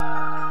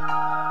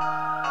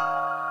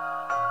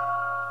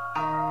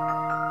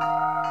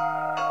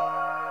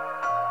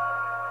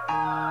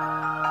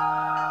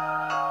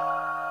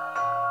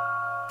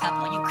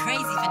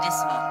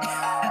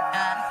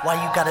Why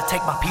you gotta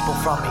take my people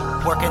from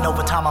me? Working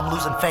overtime, I'm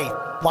losing faith.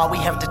 Why we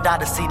have to die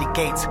to see the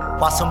gates?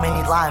 Why so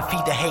many lie and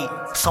feed the hate?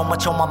 So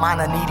much on my mind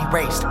I need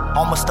erased.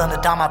 Almost done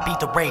a dime, I beat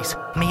the race.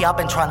 Me, I've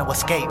been trying to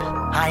escape.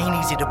 I ain't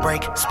easy to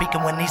break,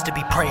 speaking when needs to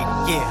be prayed.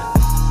 Yeah,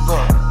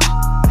 look,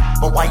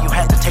 but why you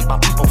had to take my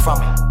people from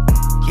me?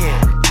 Yeah,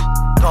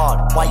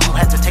 God, why you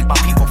had to take my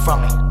people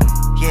from me?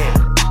 Yeah,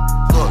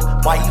 look,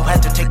 why you had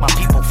to take my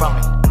people from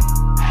me?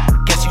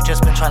 Guess you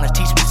just been trying to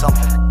teach me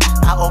something.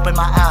 I open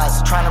my eyes,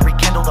 trying to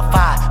rekindle the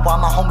fire, while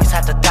my homies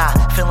had to die,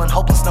 feeling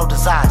hopeless, no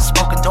desire,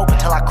 smoking dope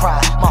until I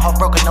cry, my heart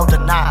broken, no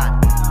denying.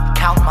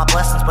 Counting my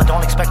blessings, but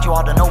don't expect you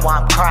all to know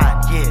why I'm crying.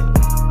 Yeah,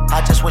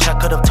 I just wish I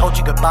could have told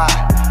you goodbye.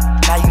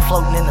 Now you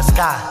floating in the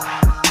sky.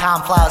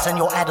 Time flies in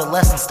your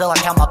adolescence, still I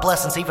count my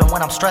blessings. Even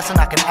when I'm stressing,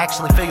 I can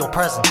actually feel your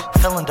presence.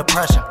 Feeling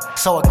depression,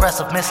 so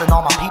aggressive, missing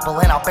all my people,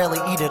 and I'll barely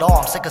eat it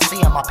all. I'm sick of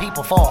seeing my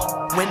people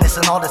fall.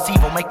 Witnessing all this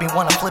evil make me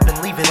wanna flip and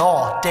leave it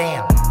all.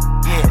 Damn,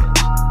 yeah.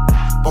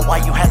 But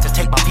why you had to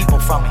take my people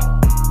from me?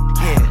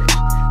 Yeah,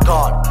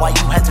 God, why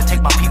you had to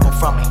take my people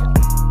from me?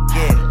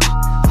 Yeah,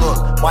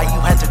 look, why you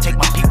had to take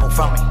my people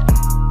from me?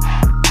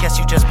 Guess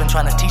you just been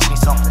trying to teach me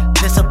something.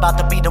 This about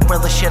to be the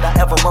realest shit I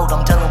ever wrote.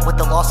 I'm dealing with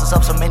the losses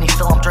of so many,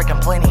 still I'm drinking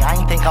plenty. I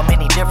ain't think I'm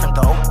any different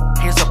though.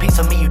 Here's a piece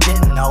of me you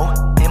didn't know.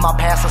 In my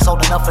past I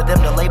sold enough for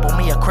them to label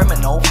me a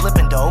criminal,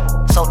 flipping dope.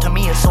 So to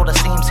me it sorta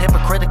seems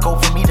hypocritical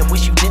for me to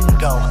wish you didn't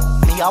go.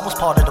 Me, I was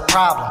part of the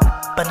problem,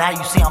 but now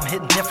you see I'm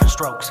hitting different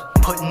strokes.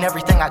 Putting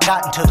everything I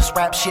got into this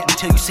rap shit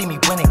until you see me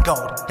winning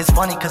gold. It's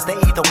funny cause they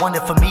either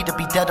wanted for me to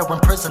be dead or in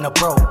prison or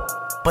broke.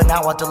 But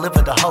now I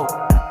deliver the hope,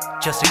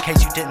 just in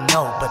case you didn't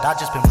know. But I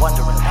just been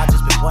wondering,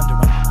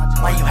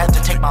 why you had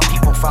to take my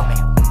people from me?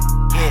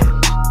 Yeah,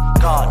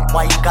 God,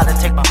 why you gotta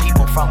take my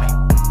people from me?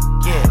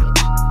 Yeah,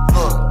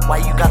 look, why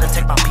you gotta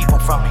take my people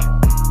from me?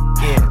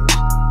 Yeah,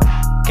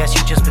 guess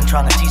you just been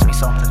trying to teach me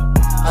something.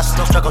 I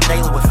still struggle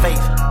daily with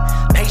faith,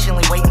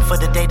 patiently waiting for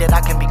the day that I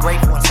can be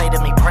grateful and say to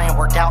me praying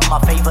worked out in my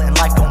favor and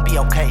life gon' be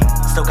okay.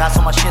 Still got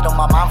so much shit on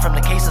my mind from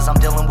the cases I'm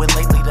dealing with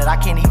lately that I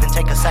can't even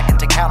take a second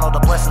to count all the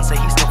blessings that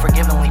he's still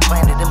forgivingly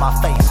planted in my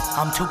face.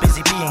 I'm too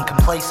busy being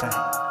complacent,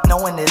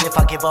 knowing that if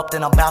I give up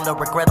then I'm bound to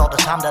regret all the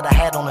time that I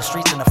had on the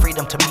streets, and the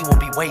freedom to me will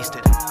be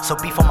wasted. So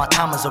before my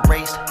time is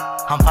erased,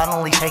 I'm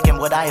finally taking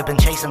what I have been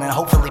chasing, and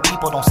hopefully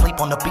people don't sleep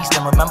on the beast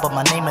and remember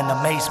my name in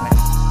amazement.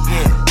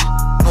 Yeah,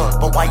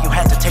 look, but why you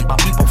had to take my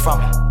people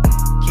from me?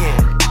 Yeah,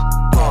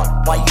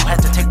 God, why you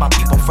had to take my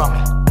people from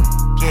me?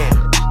 Yeah,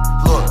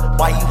 look,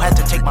 why you had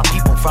to take my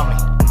people from me?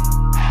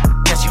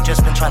 Guess you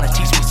just been trying to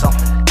teach me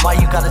something. Why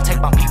you gotta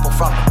take my people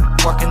from me?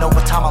 Working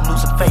overtime, I'm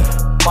losing faith.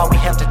 Why we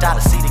have to die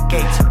to see the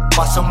gates?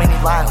 Why so many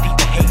lie and feed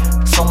the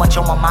hate? So much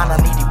on my mind I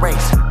need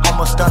erase.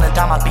 Almost done a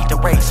dime, I beat the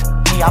race.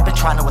 Me, I've been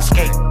trying to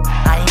escape.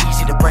 I ain't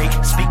easy to break,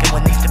 speaking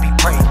when needs to be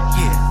prayed.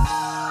 Yeah.